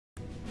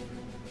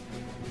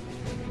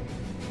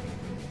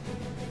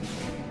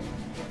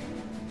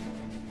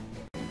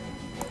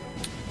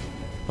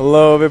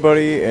Hello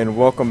everybody and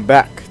welcome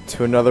back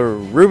to another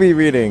RWBY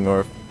reading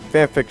or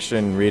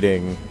fanfiction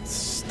reading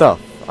stuff.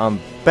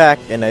 I'm back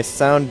and I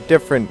sound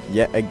different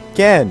yet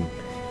again.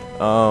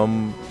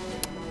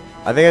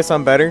 I think I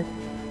sound better.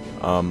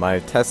 I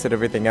tested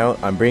everything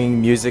out. I'm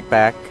bringing music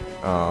back.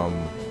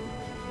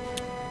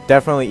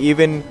 Definitely,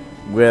 even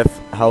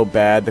with how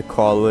bad the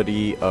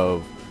quality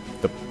of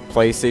the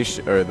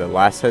PlayStation or the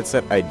last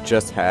headset I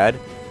just had,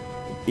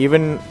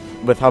 even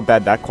with how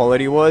bad that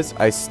quality was,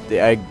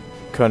 I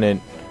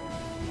couldn't.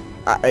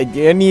 I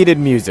needed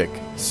music,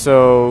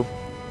 so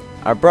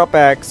I brought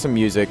back some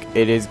music.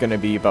 It is gonna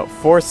be about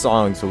 4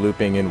 songs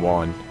looping in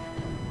one.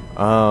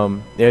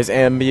 There's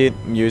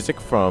ambient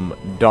music from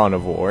Dawn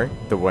of War,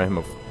 the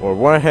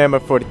Warhammer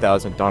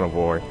 40,000 Dawn of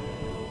War.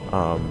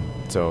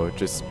 So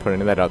just putting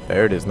that out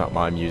there. It is not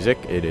my music.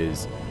 It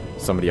is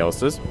somebody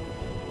else's,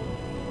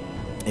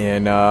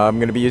 and I'm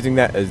gonna be using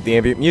that as the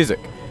ambient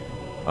music.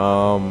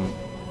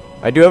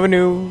 I do have a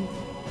new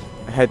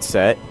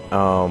headset.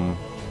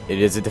 It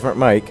is a different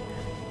mic.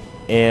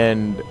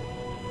 And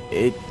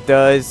it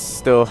does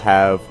still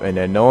have an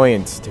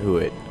annoyance to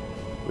it,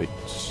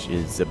 which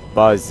is a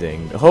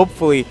buzzing.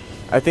 Hopefully,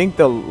 I think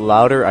the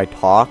louder I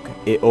talk,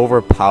 it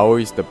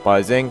overpowers the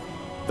buzzing.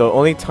 The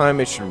only time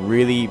it should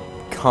really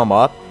come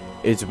up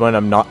is when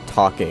I'm not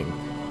talking,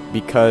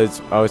 because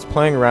I was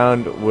playing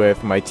around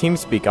with my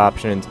TeamSpeak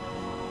options,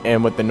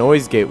 and with the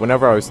noise gate,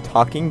 whenever I was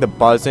talking, the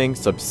buzzing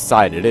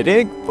subsided. It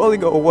didn't fully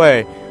go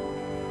away,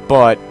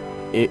 but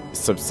it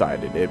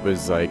subsided. It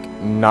was like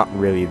not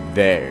really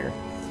there.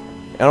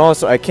 And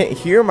also I can't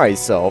hear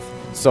myself,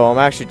 so I'm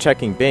actually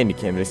checking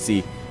Bandicam to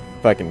see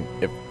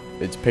if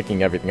it's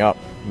picking everything up,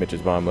 which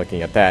is why I'm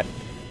looking at that.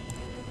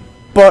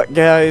 But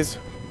guys,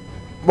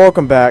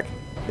 welcome back.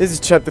 This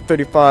is chapter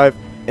 35,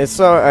 and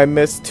sorry I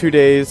missed 2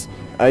 days.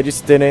 I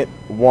just didn't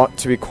want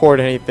to record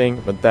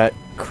anything with that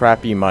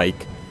crappy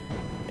mic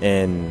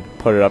and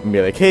put it up and be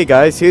like, hey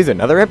guys, here's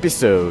another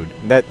episode.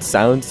 That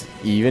sounds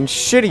even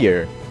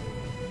shittier.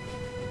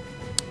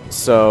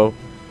 So,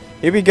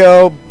 here we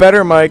go.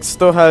 Better mic,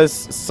 still has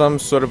some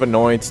sort of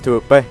annoyance to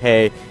it, but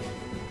hey,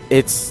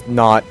 it's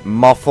not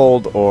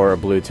muffled or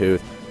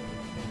Bluetooth.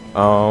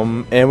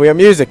 And we have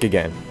music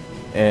again.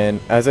 And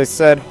as I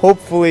said,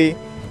 hopefully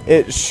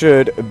it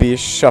should be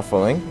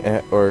shuffling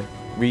or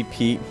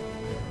repeat.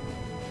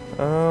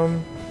 Nah,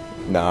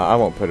 I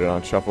won't put it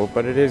on shuffle,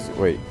 but it is.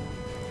 Wait,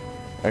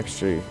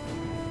 actually,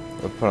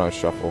 I'll put it on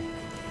shuffle.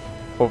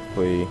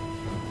 Hopefully.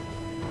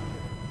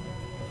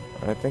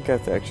 I think I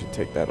have to actually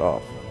take that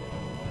off.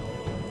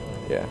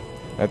 Yeah,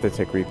 I have to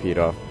take repeat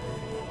off.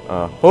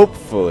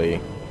 Hopefully,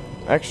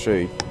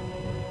 actually,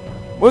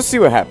 we'll see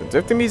what happens.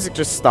 If the music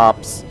just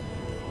stops,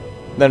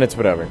 then it's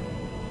whatever.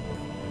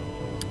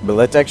 But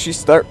let's actually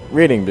start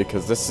reading,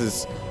 because this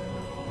is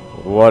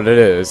what it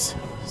is.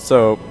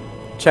 So,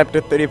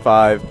 chapter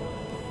 35,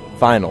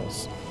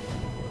 Finals.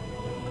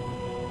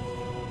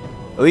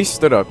 Elise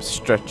stood up,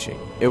 stretching.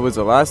 It was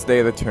the last day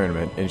of the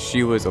tournament, and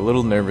she was a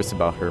little nervous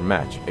about her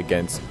match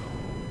against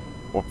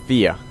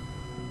Orphea.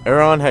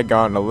 Aaron had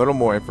gotten a little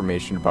more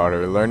information about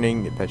her,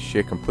 learning that she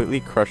had completely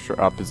crushed her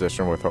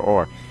opposition with her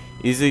ore,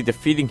 easily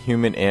defeating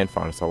human and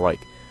faunus alike.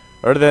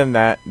 Other than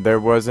that, there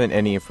wasn't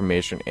any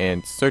information,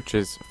 and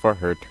searches for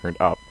her turned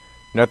up.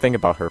 Nothing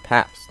about her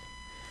past.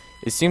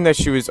 It seemed that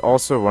she was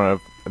also one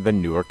of the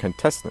newer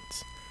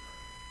contestants.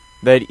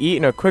 They had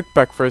eaten a quick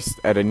breakfast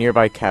at a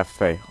nearby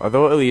cafe.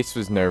 Although Elise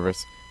was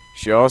nervous,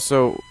 she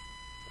also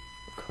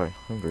quite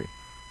hungry.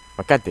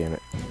 Oh, God damn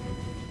it.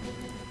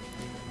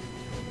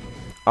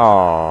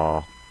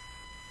 Aww.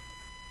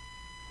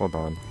 Hold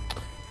on.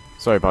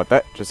 Sorry about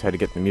that. Just had to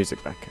get the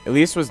music back.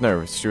 Elise was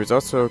nervous. She was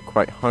also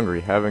quite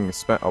hungry, having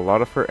spent a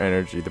lot of her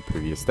energy the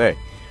previous day.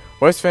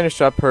 Royce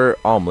finished up her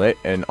omelet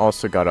and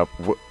also got up,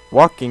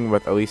 walking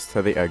with Elise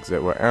to the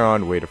exit where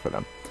Aaron waited for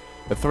them.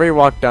 The three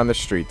walked down the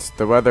streets,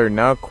 the weather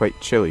now quite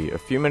chilly. A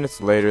few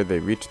minutes later, they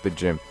reached the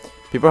gym.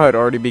 People had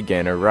already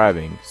begun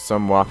arriving,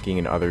 some walking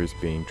and others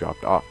being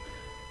dropped off.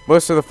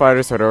 Most of the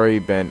fighters had already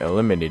been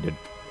eliminated,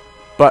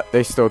 but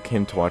they still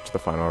came to watch the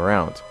final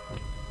round.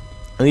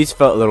 Elise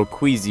felt a little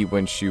queasy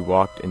when she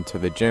walked into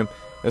the gym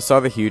and saw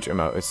the huge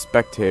amount of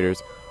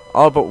spectators.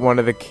 All but one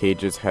of the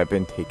cages had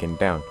been taken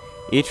down,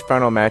 each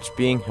final match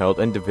being held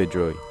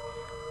individually.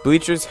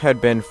 Bleachers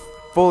had been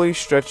fully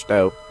stretched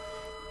out,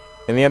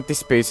 and the empty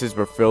spaces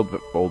were filled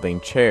with folding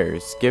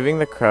chairs, giving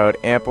the crowd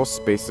ample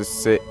space to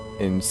sit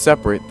and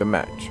separate the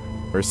match,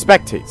 or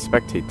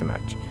spectate the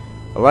match.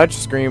 A large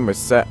screen was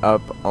set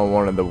up on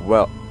one of the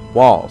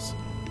walls,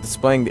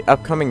 displaying the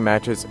upcoming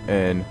matches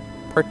and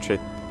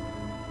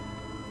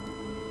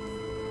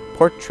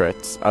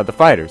portraits of the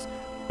fighters.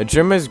 The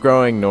gym was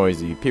growing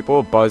noisy,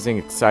 people buzzing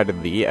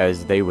excitedly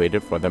as they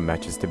waited for the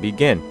matches to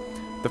begin.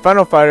 The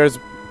final fighters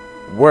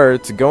were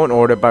to go in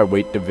order by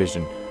weight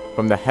division,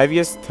 from the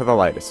heaviest to the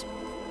lightest.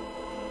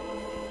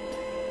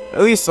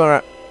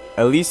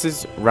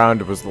 Elise's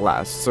round was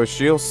last, so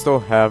she'll still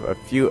have a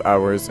few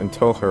hours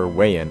until her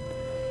weigh-in.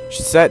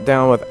 She sat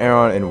down with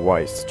Aaron and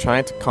Weiss,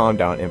 trying to calm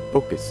down and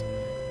focus.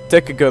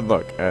 Take a good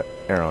look.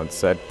 Aaron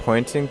said,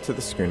 pointing to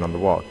the screen on the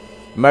wall.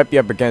 You might be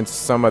up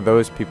against some of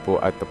those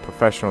people at the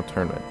professional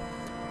tournament.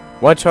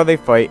 Watch how they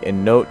fight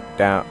and note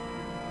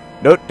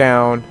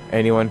down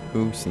anyone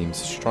who seems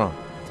strong.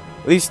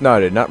 Elise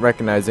nodded, not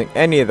recognizing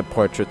any of the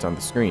portraits on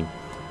the screen.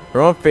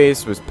 Her own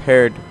face was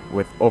paired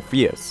with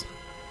Orphea's,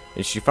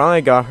 and she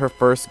finally got her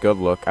first good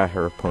look at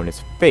her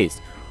opponent's face.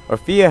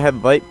 Orphea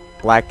had light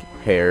black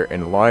hair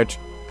and large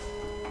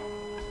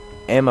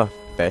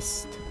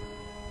amethyst.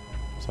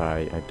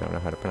 Sorry, I don't know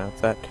how to pronounce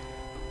that.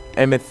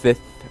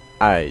 Amethyst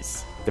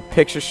eyes. The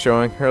picture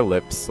showing her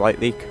lips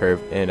slightly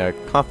curved in a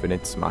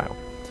confident smile.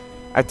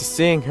 After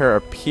seeing her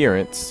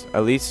appearance,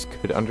 Elise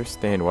could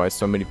understand why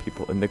so many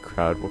people in the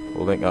crowd were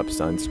holding up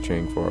signs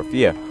cheering for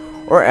Orphea,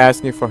 or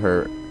asking for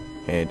her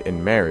hand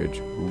in marriage.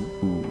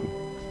 Ooh.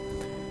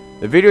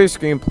 The video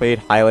screen played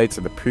highlights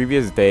of the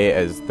previous day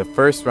as the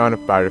first round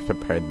of fighters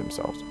prepared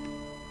themselves.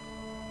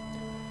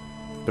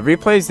 The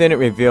replays didn't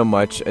reveal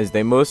much, as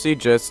they mostly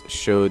just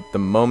showed the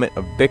moment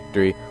of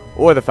victory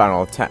or the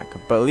final attack,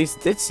 but Elise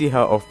did see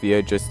how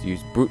Orphea just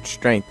used brute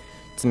strength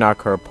to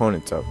knock her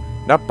opponents out,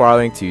 not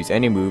bothering to use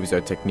any moves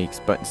or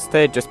techniques, but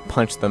instead just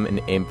punched them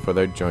and aimed for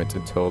their joints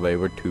until they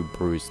were too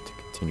bruised to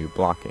continue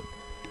blocking.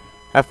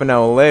 Half an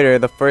hour later,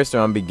 the first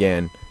round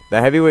began.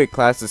 The heavyweight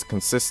classes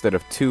consisted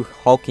of two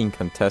hulking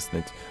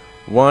contestants,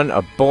 one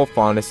a bull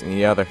faunus and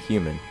the other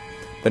human.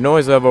 The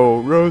noise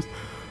level rose.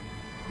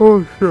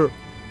 Oh shit.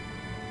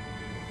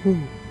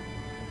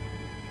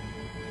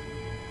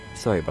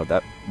 Sorry about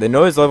that. The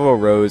noise level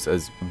rose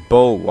as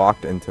Bull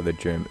walked into the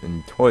gym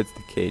and towards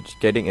the cage,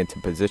 getting into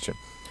position.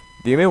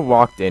 The human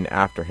walked in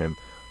after him,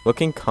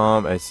 looking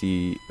calm as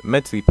he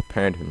mentally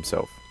prepared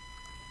himself.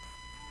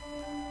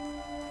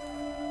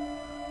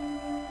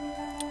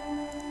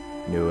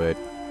 Knew it.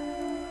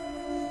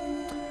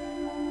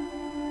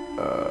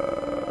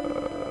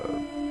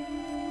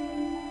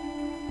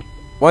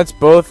 Once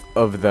both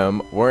of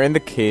them were in the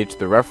cage,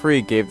 the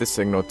referee gave the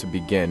signal to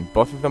begin.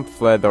 Both of them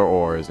fled their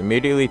oars,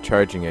 immediately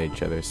charging at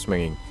each other,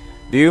 swinging.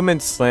 The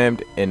human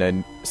slammed in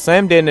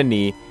a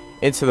knee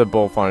into the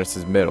bull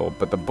faunus' middle,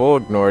 but the bull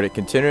ignored it,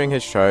 continuing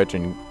his charge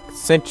and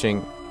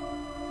cinching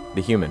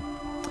the human.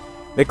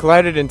 They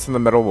collided into the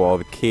metal wall of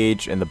the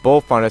cage, and the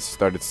bull faunus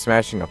started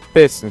smashing a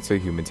fist into the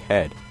human's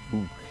head.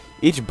 Ooh.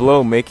 Each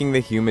blow making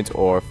the human's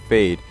oar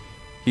fade.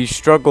 He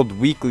struggled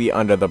weakly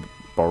under the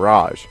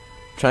barrage,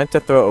 trying to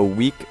throw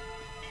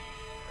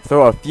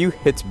a few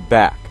hits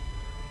back,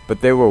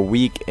 but they were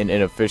weak and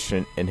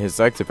inefficient, and his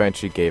legs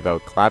eventually gave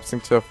out,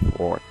 collapsing to the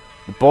floor.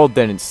 The bull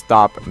didn't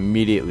stop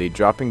immediately,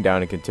 dropping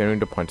down and continuing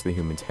to punch the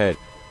human's head.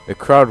 The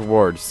crowd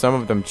roared, some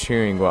of them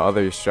cheering while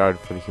others shouted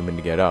for the human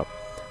to get up.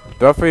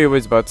 The referee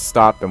was about to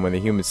stop them when the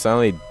human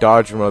suddenly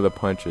dodged one of the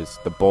punches,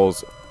 the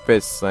bull's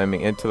fist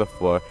slamming into the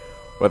floor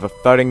with a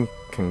thudding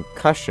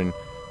concussion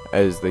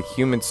as the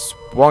human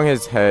swung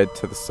his head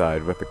to the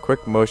side. With a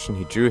quick motion,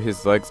 he drew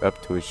his legs up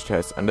to his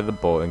chest under the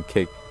bull and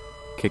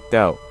kicked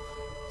out,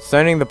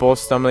 sending the bull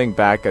stumbling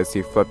back as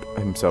he flipped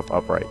himself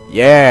upright.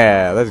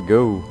 Yeah, let's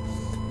go.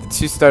 The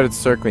two started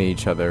circling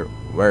each other,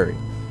 wary.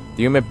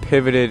 The human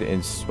pivoted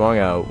and swung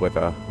out with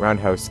a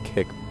roundhouse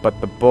kick,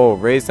 but the bull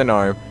raised an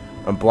arm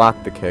and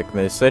blocked the kick,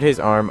 then slid his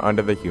arm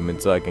under the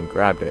human's leg and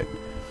grabbed it.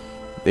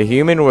 The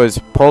human was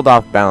pulled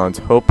off balance,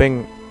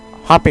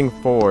 hopping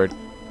forward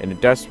in a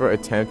desperate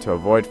attempt to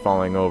avoid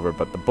falling over,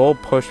 but the bull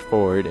pushed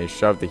forward and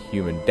shoved the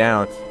human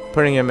down,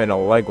 putting him in a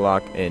leg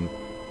lock and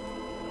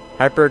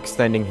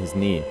hyperextending his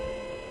knee.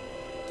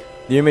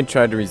 The human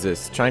tried to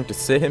resist, trying to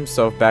sit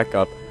himself back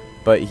up,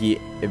 but he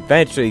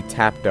eventually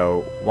tapped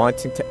out,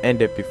 wanting to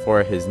end it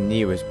before his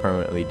knee was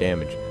permanently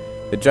damaged.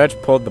 The judge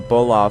pulled the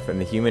bull off and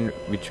the human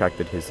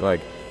retracted his leg,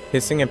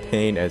 hissing in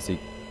pain as he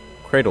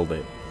cradled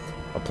it.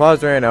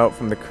 Applause ran out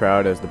from the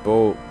crowd as the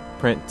bull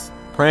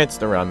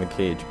pranced around the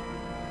cage,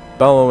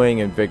 bellowing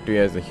in victory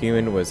as the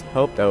human was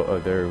helped out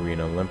of the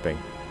arena limping.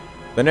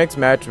 The next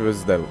match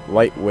was the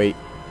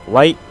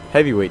light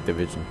heavyweight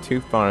division, two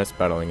faunus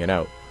battling it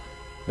out.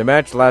 The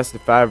match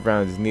lasted 5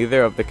 rounds.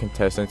 Neither of the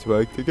contestants would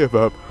like to give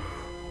up,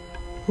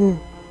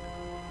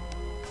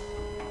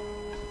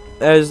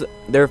 as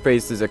their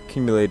faces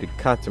accumulated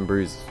cuts and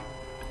bruises,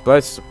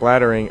 blood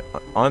splattering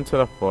onto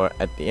the floor.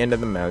 At the end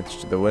of the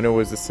match, the winner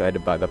was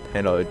decided by the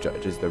panel of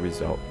judges. The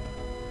result,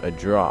 a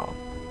draw.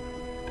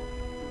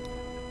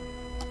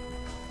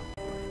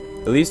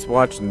 Elise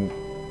watched in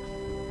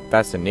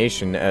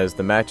fascination as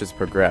the matches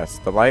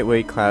progressed. The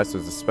lightweight class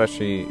was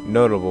especially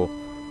notable.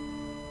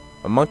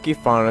 A monkey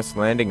faunus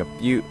landing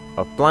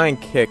a flying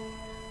kick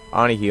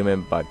on a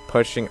human by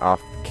pushing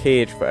off the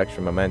cage for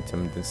extra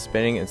momentum, then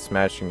spinning and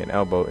smashing an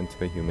elbow into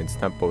the human's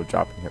temple,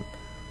 dropping him.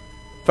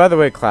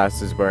 Featherweight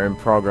classes were in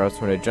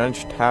progress when a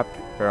judge tapped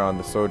her on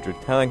the shoulder,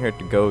 telling her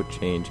to go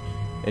change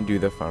and do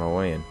the final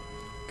weigh-in.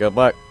 Good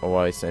luck,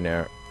 Weiss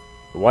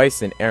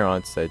and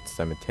Aaron said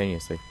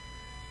simultaneously.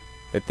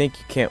 They think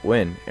you can't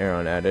win,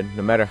 Aaron added.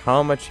 No matter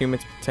how much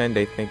humans pretend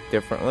they think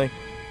differently,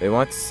 they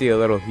want to see a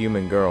little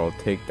human girl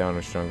take down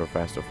a stronger,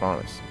 faster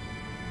faunus.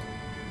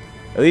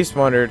 Elise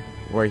wondered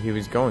where he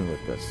was going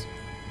with this.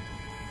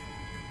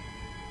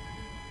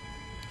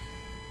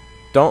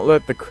 Don't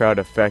let the crowd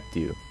affect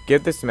you.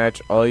 Give this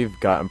match all you've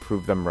got and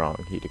prove them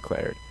wrong, he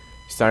declared,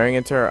 staring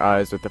into her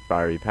eyes with a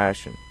fiery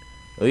passion.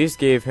 Elise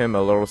gave him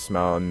a little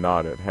smile and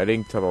nodded,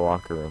 heading to the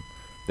locker room.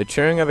 The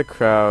cheering of the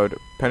crowd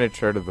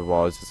penetrated the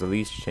walls as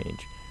Elise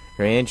changed,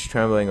 her hands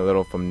trembling a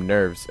little from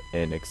nerves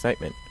and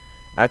excitement.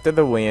 After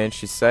the weigh-in,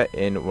 she sat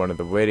in one of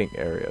the waiting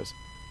areas,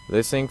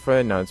 listening for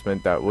the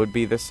announcement that would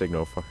be the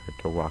signal for her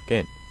to walk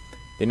in.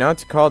 The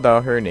announcer called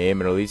out her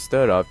name, and Elise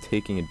stood up,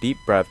 taking a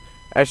deep breath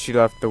as she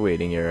left the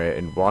waiting area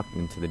and walked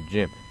into the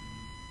gym.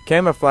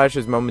 Camera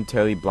flashes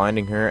momentarily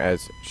blinding her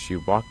as she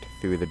walked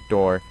through the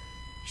door.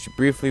 She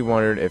briefly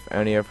wondered if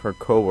any of her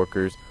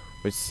co-workers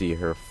would see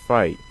her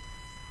fight,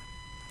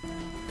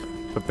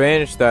 but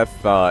banished that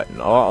thought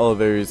and all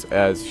others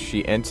as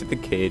she entered the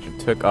cage and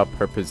took up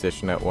her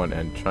position at one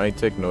end, trying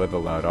to ignore the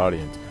loud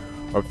audience.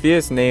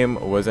 Orphea's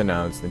name was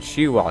announced, and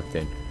she walked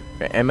in,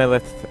 her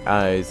amethyst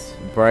eyes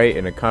bright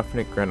and a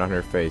confident grin on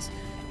her face.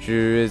 She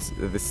was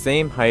the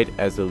same height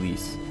as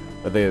Elise,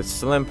 with a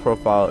slim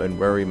profile and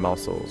wiry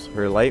muscles,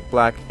 her light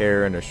black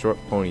hair in a short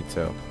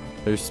ponytail,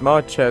 her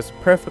small chest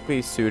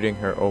perfectly suiting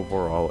her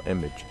overall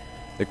image.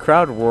 The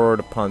crowd roared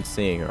upon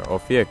seeing her,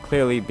 Orphea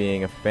clearly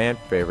being a fan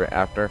favorite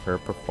after her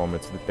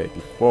performance the day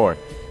before.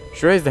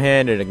 She raised a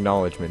hand in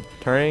acknowledgement,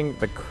 turning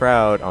the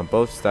crowd on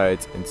both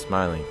sides and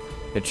smiling.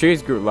 The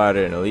cheers grew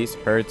louder, and Elise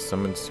heard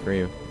someone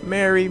scream,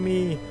 "Marry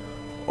me!"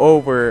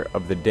 over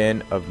of the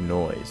din of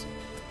noise.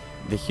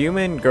 The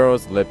human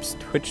girl's lips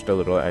twitched a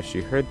little as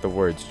she heard the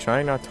words,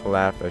 trying not to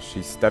laugh as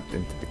she stepped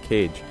into the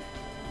cage.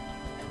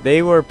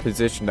 They were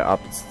positioned at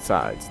opposite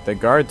sides, the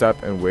guards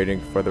up and waiting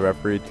for the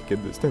referee to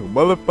give this thing.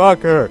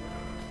 Motherfucker!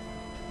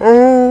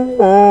 Oh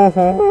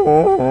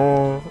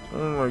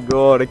my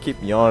god, I keep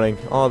yawning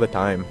all the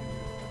time.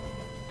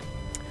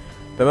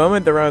 The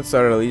moment the round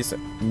started, Elise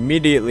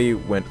immediately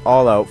went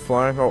all out,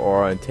 flying her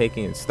aura and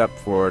taking a step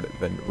forward,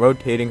 then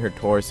rotating her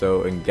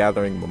torso and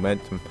gathering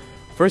momentum,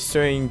 first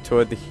swinging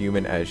toward the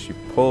human as she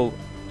put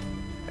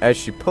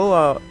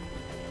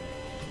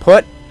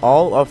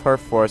all of her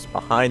force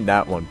behind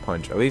that one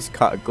punch. Elise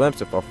caught a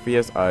glimpse of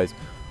Orphea's eyes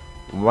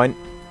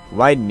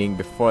widening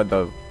before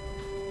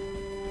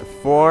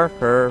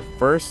her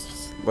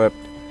first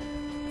slipped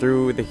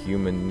through the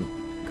human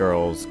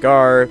girl's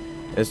guard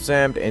and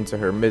slammed into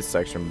her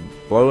midsection,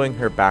 blowing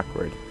her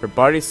backward. Her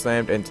body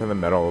slammed into the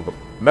metal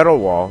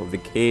wall of the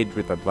cage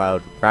with a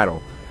loud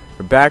rattle,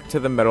 her back to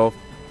the metal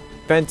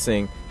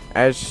fencing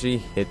as she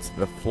hit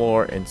the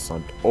floor and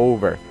slumped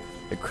over.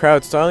 The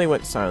crowd suddenly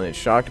went silent,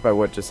 shocked by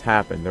what just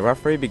happened. The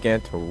referee began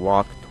to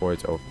walk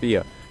towards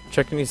Orphea,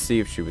 checking to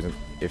see if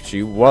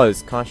she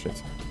was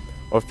conscious.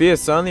 Orphea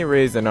suddenly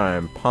raised an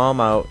arm,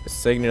 palm out,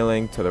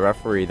 signaling to the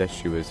referee that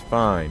she was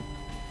fine.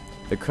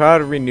 The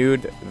crowd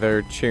renewed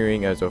their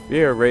cheering as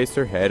Orphea raised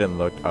her head and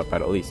looked up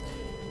at Elise.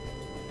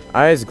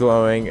 Eyes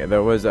glowing,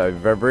 there was a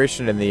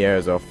vibration in the air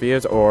as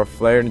Orphea's aura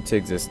flared into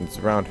existence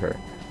around her.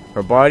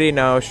 Her body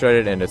now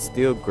shredded in a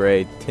steel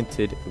gray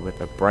tinted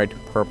with a bright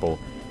purple.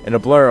 In a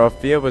blur,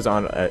 Orphea was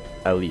on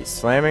Elise,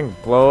 slamming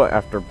blow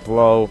after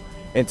blow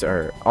into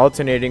her,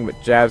 alternating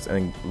with jabs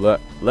and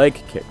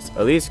leg kicks.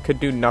 Elise could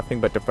do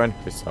nothing but defend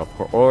herself,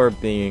 her aura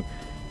being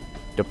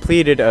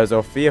depleted as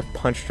Orphea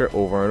punched her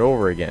over and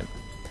over again.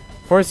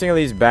 Forcing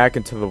Elise back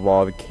into the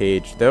wall of the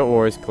cage, their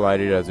auras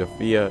collided as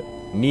Orphea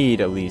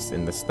kneed Elise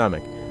in the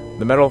stomach,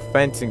 the metal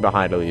fencing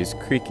behind Elise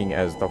creaking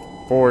as the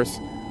force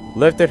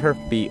lifted her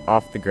feet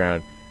off the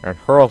ground and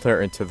hurled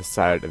her into the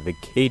side of the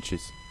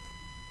cages.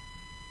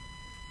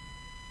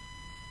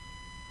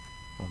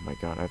 Oh my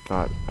god, I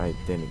thought I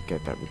didn't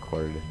get that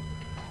recorded.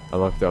 I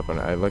looked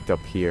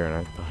up here and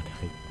I thought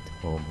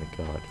oh my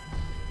god.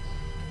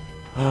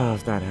 Oh,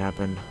 if that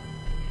happened.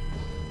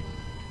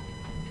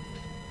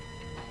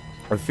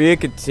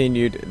 Orphea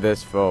continued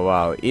this for a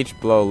while, each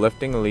blow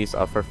lifting Elise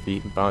off her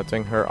feet and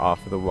bouncing her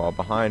off the wall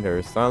behind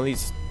her. Suddenly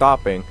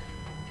stopping,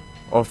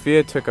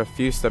 Orphea took a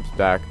few steps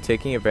back,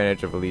 taking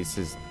advantage of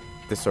Elise's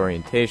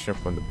disorientation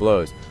from the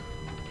blows.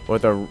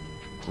 With a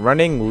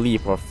running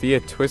leap,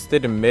 Orphea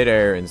twisted in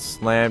midair and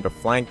slammed a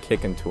flying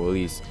kick into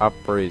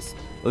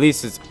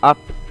Elise's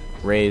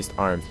upraised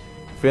arms,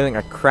 feeling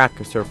a crack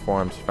as her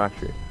forearms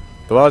fractured.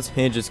 The wall's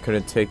hinges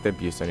couldn't take the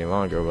abuse any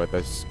longer. With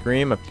a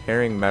scream of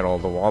tearing metal,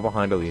 the wall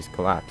behind Elise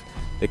collapsed,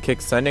 the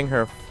kick sending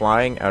her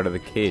flying out of the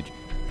cage.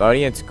 The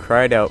audience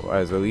cried out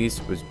as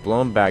Elise was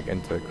blown back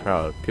into the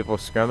crowd, people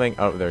scrambling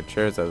out of their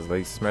chairs as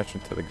Elise smashed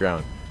into the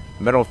ground.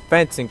 The metal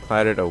fencing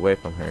clattered away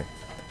from her.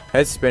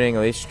 Head spinning,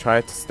 Elise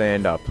tried to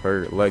stand up,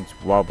 her legs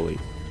wobbly.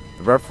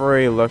 The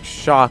referee looked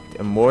shocked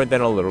and more than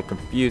a little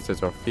confused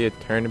as Orphea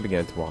turned and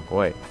began to walk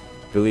away,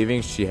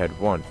 believing she had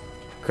won.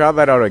 The crowd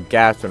let out a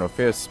gasp and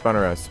Orphea spun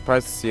around,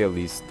 surprised to see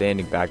Elise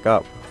standing back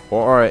up. Her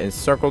aura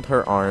encircled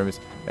her arms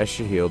as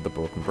she healed the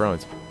broken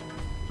bones.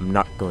 "I'm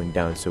not going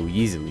down so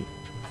easily,"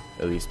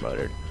 Elise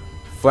muttered,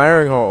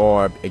 flaring her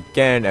orb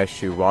again as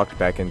she walked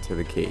back into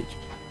the cage.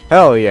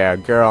 "Hell yeah,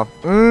 girl.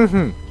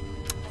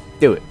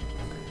 Do it."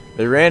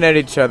 They ran at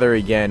each other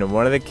again, and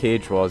one of the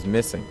cage walls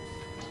missing.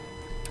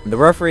 The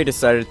referee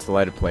decided to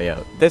let it play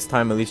out. This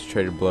time, Elise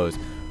traded blows,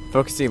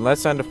 focusing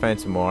less on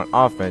defense and more on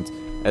offense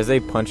as they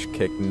punched,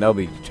 kicked, and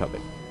elbowed each other.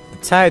 The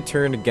tide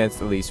turned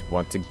against Elise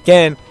once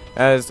again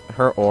as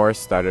her aura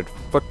started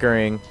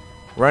flickering,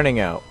 running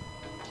out.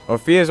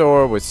 Orphea's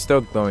aura was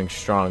still glowing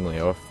strongly.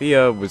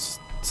 Orphea was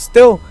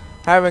still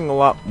having a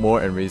lot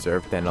more in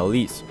reserve than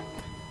Elise.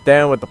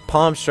 Then, with a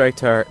palm strike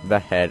to the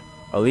head,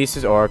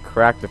 Elise's aura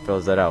cracked to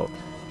fills it out.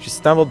 She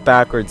stumbled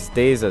backwards,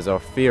 dazed as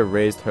Orphea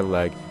raised her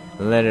leg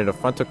and landed a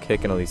frontal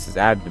kick in Elise's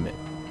abdomen,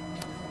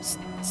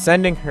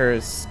 sending her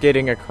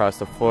skidding across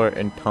the floor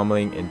and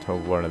tumbling into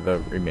one of the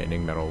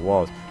remaining metal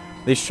walls.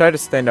 Elise tried to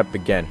stand up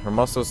again, her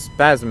muscles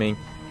spasming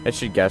as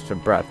she gasped for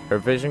breath, her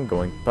vision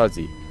going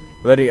fuzzy.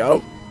 Letting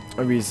out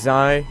a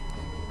resigned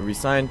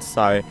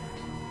sigh,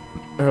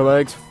 her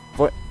legs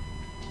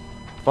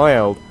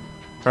failed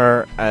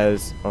her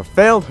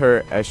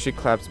as she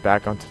collapsed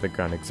back onto the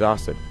ground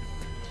exhausted.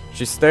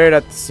 She stared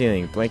at the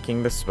ceiling,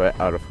 blinking the sweat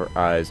out of her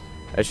eyes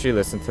as she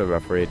listened to the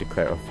referee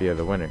declare Orphea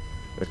the winner,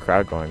 the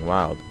crowd going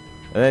wild.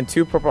 And then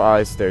two purple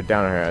eyes stared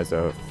down at her as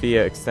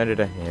Orphea extended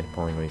a hand,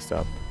 pulling Elise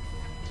up.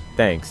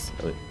 "Thanks,"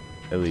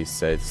 Elise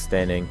said,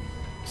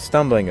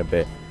 stumbling a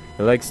bit,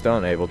 her legs still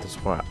unable to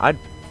support. I'd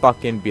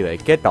fucking be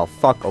like, "Get the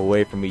fuck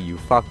away from me, you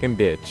fucking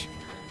bitch,"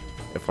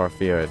 if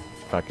Orphea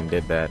fucking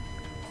did that.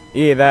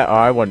 Either that or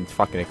I wouldn't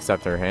fucking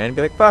accept her hand and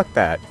be like, "Fuck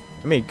that.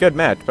 I mean, good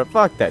match, but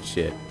fuck that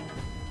shit."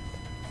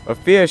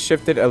 Orphea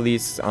shifted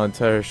Elise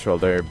onto her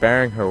shoulder,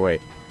 bearing her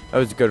weight. "That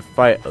was a good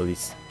fight,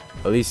 Elise.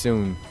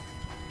 Eliseum."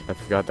 I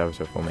forgot that was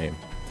her full name.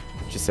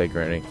 She said,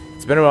 grinning.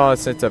 "It's been a while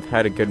since I've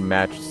had a good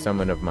match with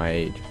someone of my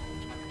age."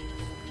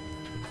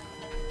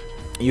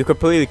 "You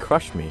completely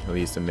crushed me,"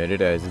 Elise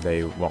admitted as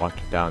they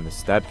walked down the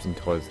steps and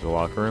towards the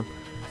locker room.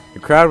 The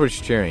crowd was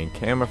cheering,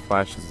 camera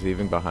flashes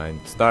leaving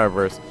behind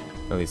Starburst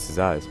in Elise's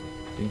eyes.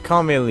 "You can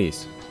call me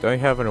Elise. Don't you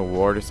have an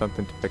award or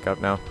something to pick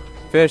up now?"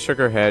 Fia shook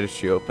her head as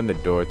she opened the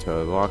door to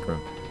the locker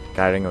room,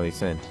 guiding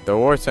Elise in. The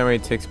award ceremony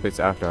takes place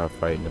after our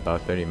fight in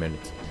about 30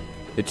 minutes.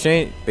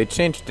 They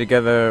changed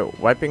together,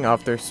 wiping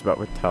off their sweat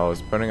with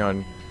towels, putting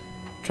on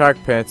track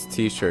pants,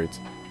 t-shirts.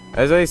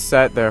 As they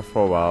sat there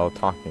for a while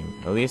talking,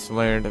 Elise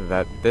learned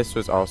that this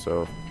was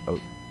also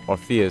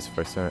Orphea's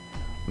first time.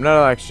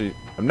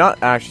 I'm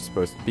not actually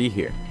supposed to be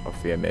here,"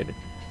 Orphea admitted.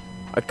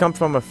 "I come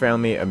from a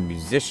family of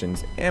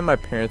musicians, and my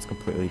parents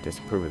completely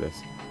disapprove of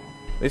this."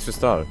 Elise was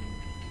startled.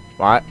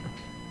 "What?"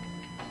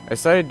 "I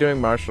started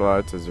doing martial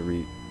arts as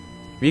a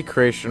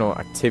recreational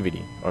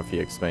activity,"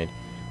 Orphea explained.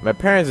 "My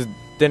parents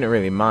didn't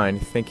really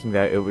mind, thinking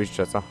that it was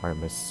just a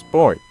harmless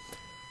sport.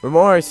 The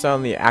more I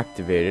suddenly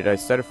activated, I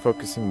started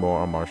focusing more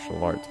on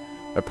martial arts.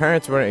 My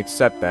parents wouldn't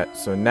accept that,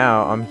 so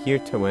now I'm here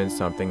to win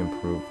something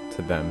and prove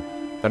to them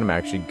that I'm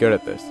actually good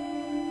at this."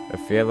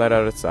 Orphea let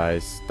out a sigh,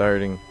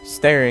 staring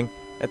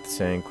at the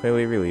ceiling,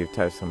 clearly relieved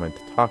to have someone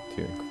to talk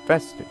to and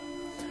confess to.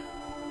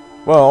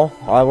 "Well,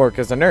 I work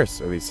as a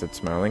nurse," Elise said,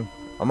 smiling.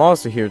 "I'm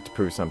also here to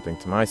prove something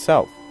to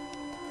myself."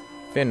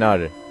 Orphea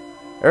nodded.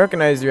 "I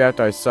recognized you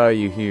after I saw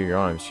you heal your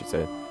arms," she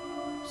said.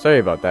 "Sorry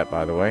about that,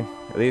 by the way."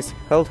 Elise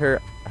held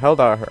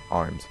out her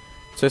arms,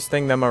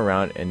 twisting them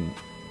around and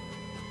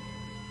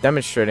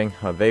demonstrating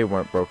how they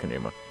weren't broken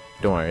anymore.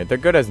 "Don't worry, they're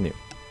good as new."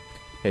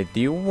 "Hey, do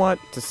you want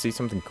to see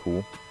something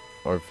cool?"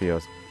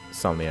 Orpheus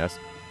suddenly asked.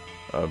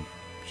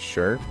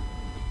 Sure,"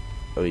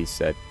 Elise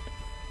said.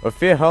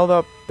 Orphea held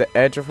up the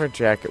edge of her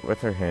jacket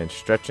with her hand,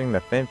 stretching the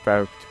thin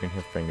fabric between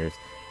her fingers.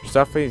 She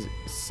softly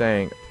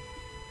sang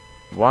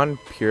one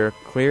pure,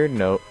 clear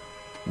note.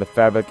 The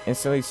fabric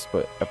instantly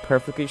split, a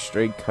perfectly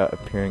straight cut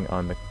appearing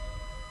on the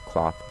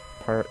cloth,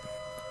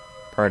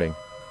 parting.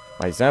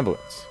 "My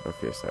resemblance,"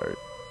 Orphea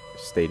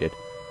stated.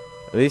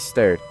 Elise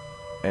stared,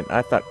 and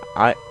I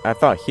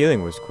thought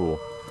healing was cool.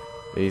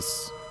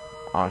 Elise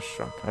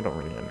awestruck. I don't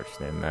really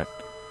understand that.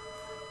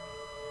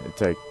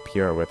 It's like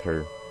pure with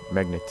her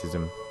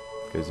magnetism,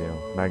 because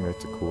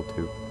magnets are cool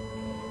too.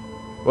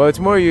 "Well, it's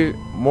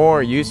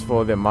more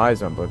useful than my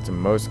resemblance in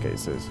most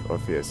cases,"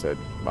 Orphea said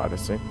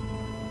modestly.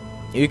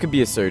 "You could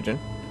be a surgeon,"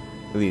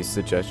 Elise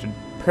suggested.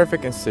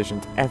 "Perfect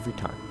incisions every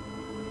time."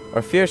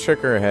 Orphea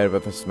shook her head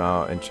with a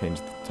smile and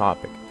changed the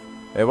topic.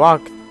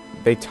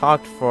 They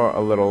talked for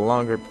a little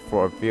longer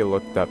before Orphea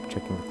looked up,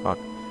 checking the clock.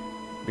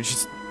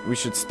 We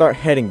should start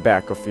heading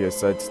back," Orphea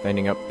said,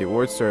 standing up. "The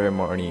award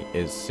ceremony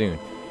is soon,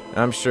 and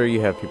I'm sure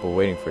you have people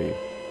waiting for you.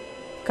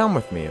 Come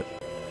with me.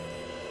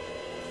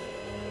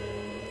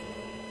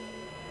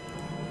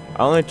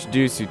 I'll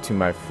introduce you to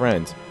my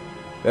friends."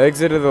 They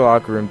exited the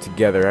locker room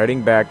together,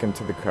 heading back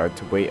into the crowd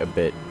to wait a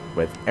bit.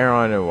 With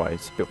Aaron and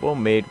Weiss, people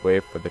made way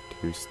for the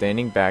two,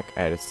 standing back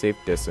at a safe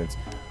distance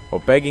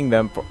while begging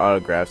them for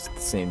autographs at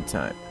the same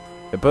time.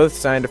 They both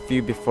signed a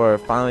few before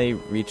finally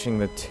reaching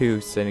the two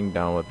sitting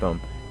down with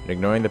them and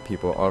ignoring the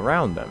people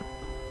around them.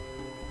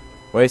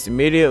 Weiss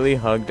immediately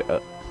hugged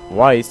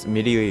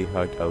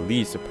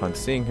Elise upon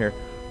seeing her,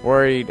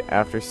 worried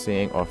after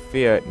seeing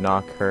Orphea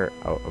knock her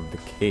out of the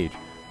cage.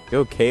 "You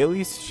okay,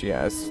 Elise?" she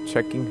asked,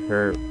 checking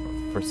her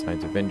for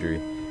signs of injury.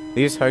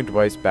 Elise hugged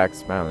Weiss back,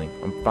 smiling.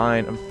 I'm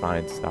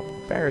fine, stop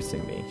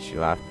embarrassing me," she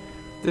laughed.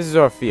 This is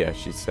Orphea,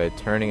 she said,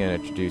 turning and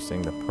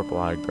introducing the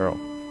purple-eyed girl.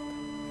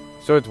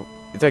 So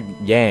it's like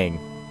Yang.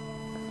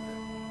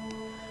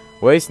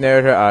 Weiss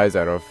narrowed her eyes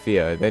at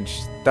Orphea, then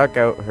she stuck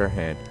out her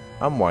hand.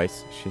 I'm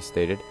Weiss, she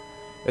stated.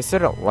 I still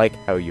don't like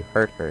how you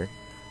hurt her,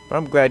 but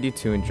I'm glad you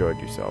two enjoyed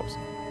yourselves.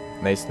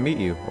 Nice to meet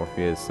you,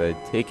 Orphea said,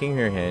 taking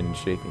her hand and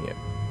shaking it.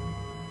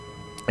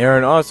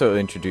 Aaron also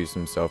introduced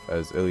himself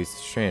as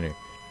Elise's trainer,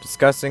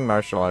 discussing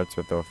martial arts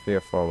with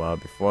Orphea for a while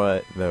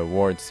before the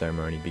awards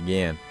ceremony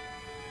began.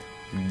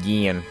 That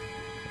was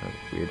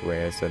a weird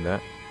way I said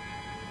that.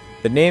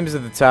 The names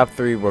of the top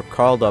 3 were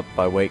called up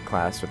by weight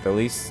class, with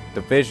Elise's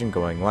division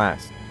going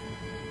last.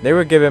 They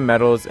were given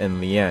medals in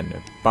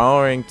Lien,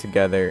 bowing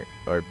together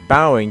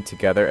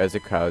as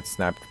the crowd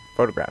snapped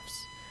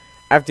photographs.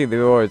 After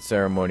the awards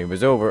ceremony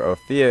was over,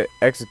 Orphea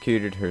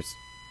excused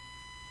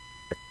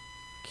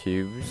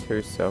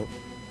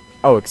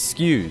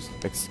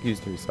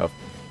herself,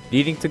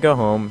 needing to go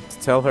home to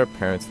tell her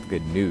parents the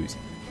good news.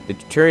 They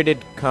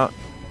traded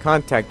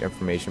contact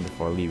information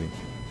before leaving,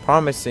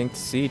 promising to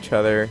see each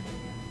other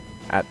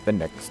at the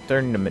next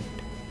tournament.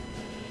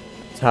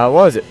 So how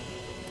was it?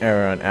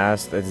 Aaron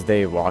asked as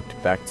they walked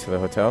back to the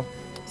hotel.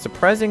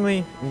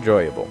 Surprisingly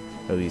enjoyable,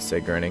 Elise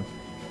said, grinning.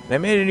 I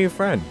made a new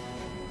friend.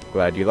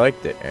 Glad you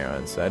liked it,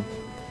 Aaron said.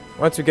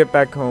 Once we get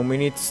back home, we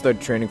need to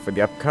start training for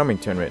the upcoming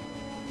tournament.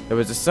 There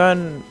was a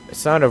sound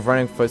of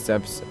running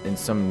footsteps, and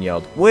someone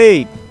yelled,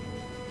 "Wait!"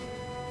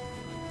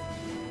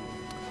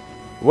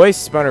 Weiss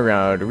spun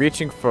around,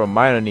 reaching for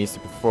my niece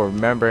before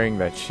remembering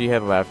that she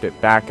had left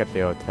it back at the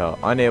hotel,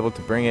 unable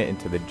to bring it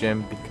into the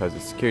gym because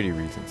of security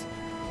reasons.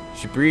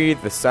 She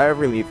breathed a sigh of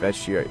relief as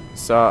she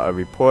saw a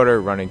reporter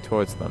running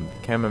towards them, the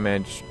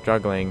cameraman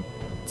struggling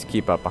to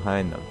keep up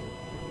behind him.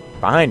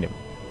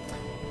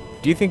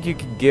 Do you think you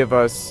could give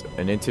us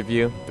an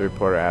interview? The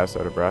reporter asked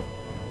out of breath.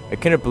 I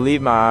couldn't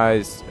believe my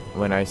eyes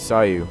when I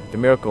saw you, the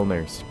miracle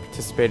nurse,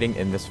 participating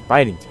in this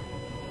fighting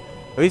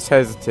tournament. Elise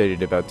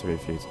hesitated, about to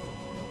refuse.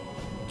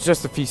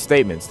 Just a few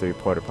statements, the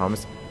reporter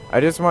promised. I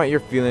just want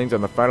your feelings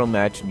on the final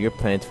match and your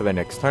plans for the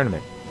next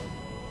tournament.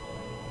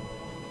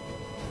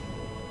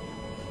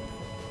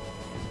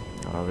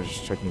 I was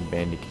just checking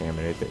Bandicam and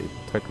it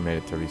took a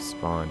minute to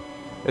respawn.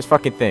 This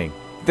fucking thing.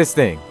 This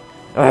thing.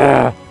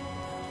 I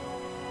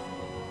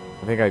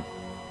hate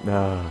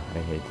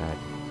that.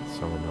 It's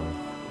so annoying.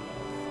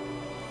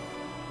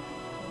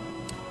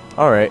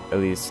 Alright,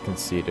 Elise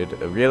conceded,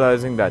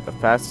 realizing that the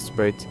fastest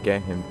way to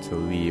get him to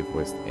leave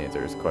was to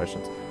answer his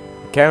questions.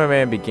 The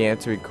cameraman began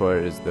to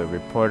record as the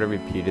reporter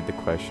repeated the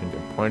questions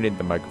and pointed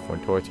the microphone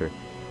towards her.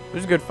 It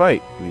was a good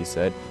fight, Elise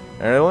said,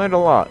 and I learned a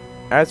lot.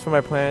 As for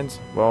my plans,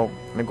 well,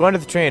 I'm going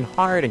to train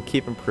hard and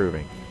keep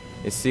improving,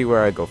 and see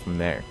where I go from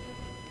there.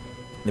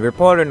 The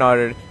reporter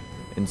nodded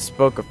and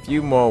spoke a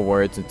few more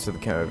words into the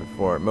camera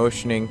before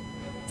motioning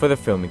for the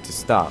filming to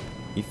stop.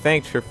 He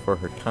thanked her for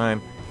her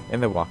time,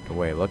 and they walked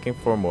away, looking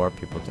for more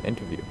people to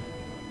interview.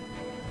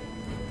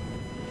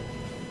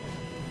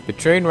 The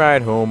train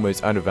ride home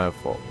was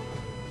uneventful.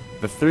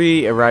 The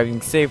 3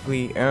 arriving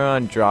safely,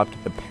 Aaron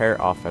dropped the pair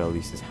off at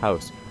Elise's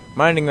house,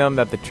 reminding them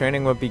that the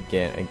training would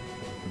begin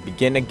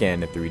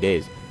again in 3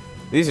 days.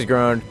 Elise has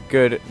grown naturally.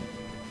 I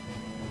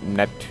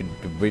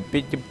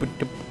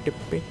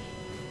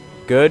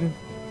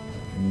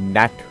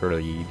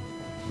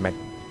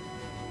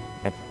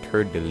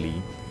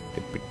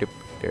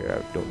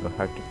don't know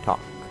how to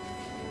talk.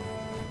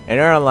 And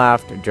Aaron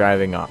laughed,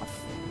 driving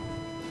off.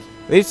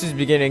 Elise was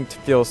beginning to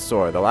feel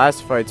sore, the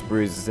last fight's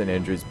bruises and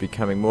injuries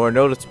becoming more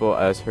noticeable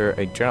as her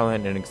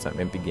adrenaline and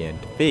excitement began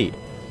to fade.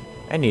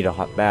 I need a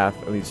hot bath,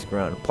 Elise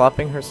groaned,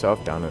 plopping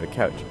herself down on the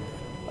couch.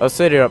 I'll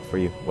set it up for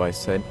you, Weiss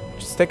said.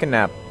 Just take a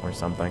nap or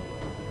something.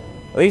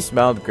 Elise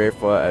smiled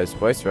grateful as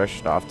Weiss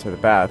rushed off to the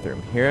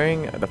bathroom,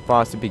 hearing the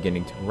faucet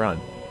beginning to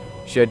run.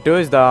 She had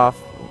dozed off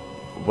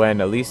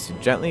when Elise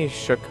gently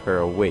shook her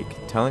awake,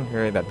 telling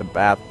her that the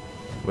bath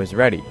was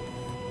ready.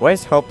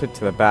 Weiss helped her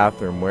to the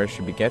bathroom, where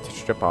she began to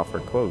strip off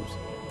her clothes.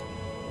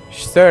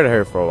 She stared at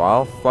her for a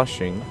while,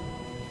 flushing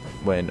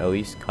when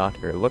Elise caught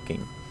her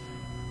looking.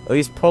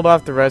 Elise pulled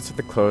off the rest of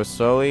the clothes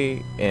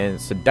slowly and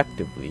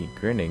seductively,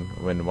 grinning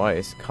when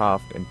Weiss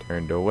coughed and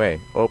turned away,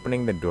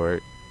 opening the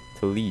door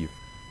to leave.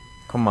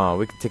 Come on,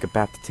 we can take a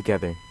bath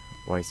together,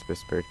 Weiss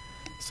whispered,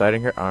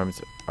 sliding her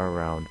arms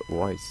around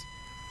Weiss,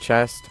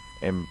 chest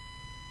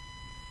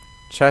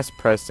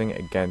pressing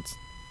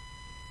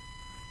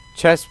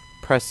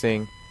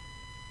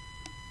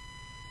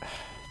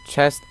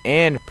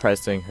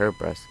her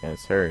breast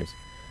against hers.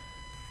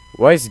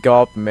 Weiss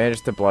gulped and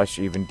managed to blush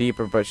even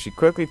deeper, but she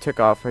quickly took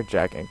off her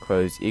jacket and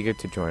clothes, eager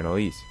to join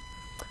Elise.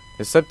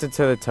 They slipped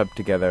into the tub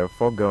together,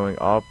 foregoing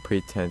all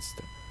pretense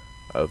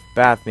of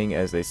bathing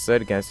as they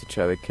stood against each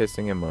other,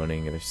 kissing and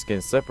moaning, their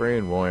skin slippery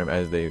and warm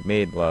as they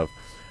made love.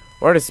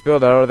 Water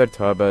spilled out of their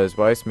tub as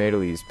Weiss made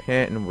Elise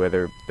pant and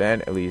wither.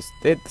 Then Elise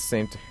did the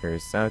same to her,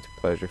 sound to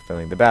pleasure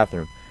filling the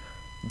bathroom.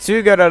 The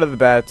two got out of the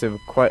bathtub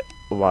quite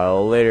a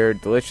while later,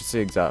 deliciously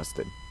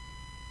exhausted.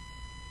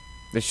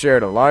 They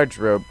shared a large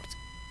robe,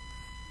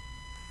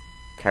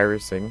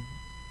 caressing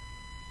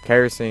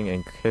caressing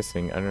and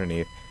kissing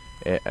underneath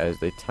it as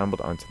they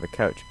tumbled onto the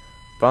couch,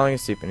 falling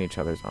asleep in each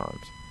other's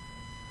arms.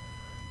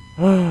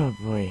 Oh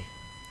boy.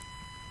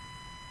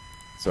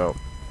 So,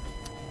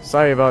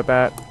 sorry about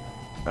that.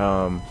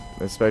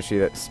 Especially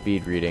that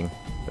speed reading,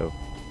 the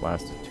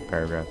last 2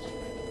 paragraphs.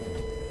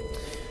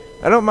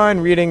 I don't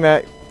mind reading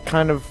that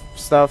kind of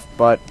stuff,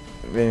 but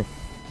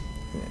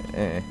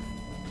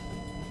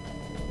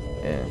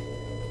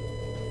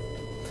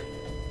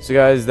So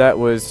guys, that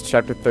was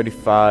chapter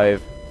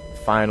 35,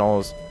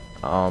 finals.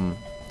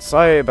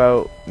 Sorry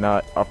about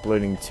not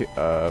uploading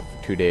for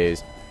 2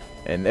 days,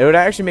 and it would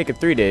actually make it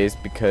 3 days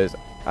because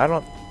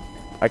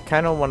I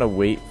kind of want to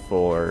wait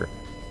for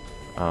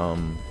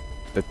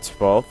the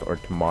 12th or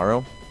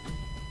tomorrow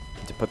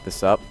to put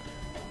this up,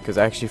 because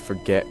I actually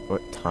forget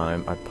what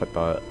time I put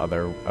the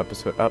other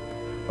episode up.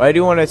 But I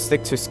do want to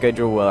stick to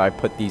schedule where I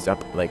put these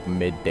up like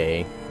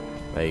midday,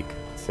 like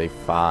say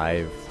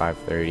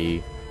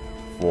 5:30,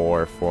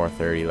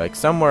 4:30, like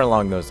somewhere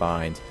along those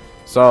lines.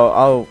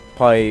 So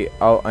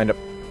I'll end up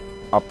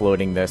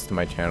uploading this to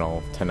my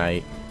channel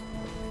tonight,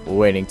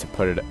 waiting to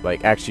put it,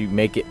 like actually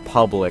make it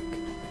public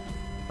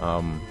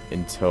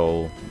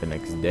until the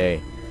next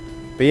day.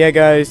 But yeah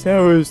guys, that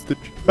was the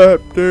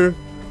chapter.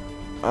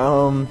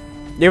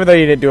 Even though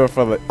you didn't do it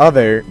for the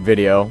other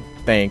video,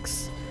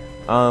 thanks.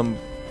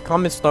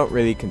 Comments don't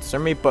really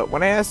concern me, but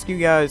when I ask you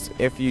guys,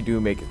 if you do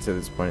make it to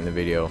this point in the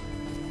video,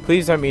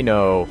 please let me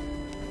know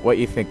what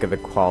you think of the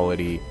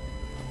quality.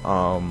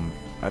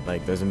 I'd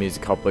like, does the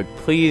music help? Like,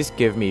 please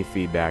give me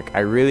feedback. I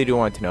really do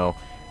want to know.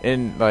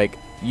 And like,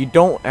 you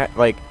don't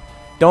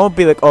don't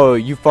be like, oh,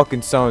 you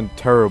fucking sound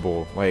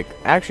terrible. Like,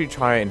 actually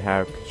try and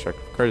have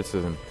constructive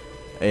criticism.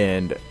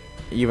 And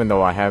even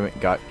though I haven't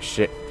got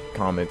shit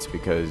comments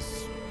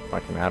because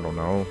fucking, I don't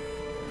know,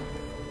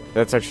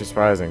 that's actually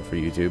surprising for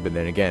YouTube. But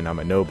then again, I'm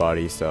a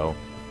nobody, so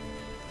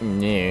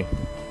yeah.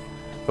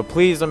 But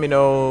please let me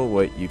know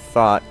what you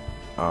thought.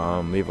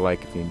 Leave a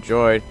like if you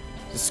enjoyed.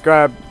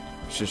 Subscribe.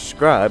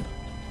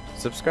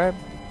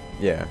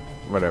 Yeah,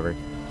 whatever.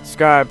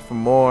 Subscribe for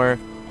more.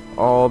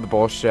 All the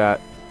bullshit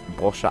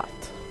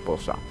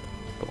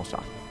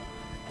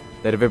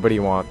that everybody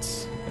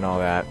wants and all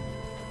that.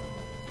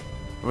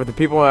 For the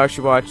people who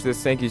actually watch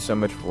this, thank you so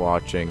much for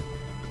watching.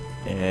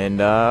 And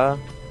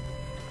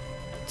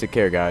take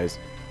care, guys.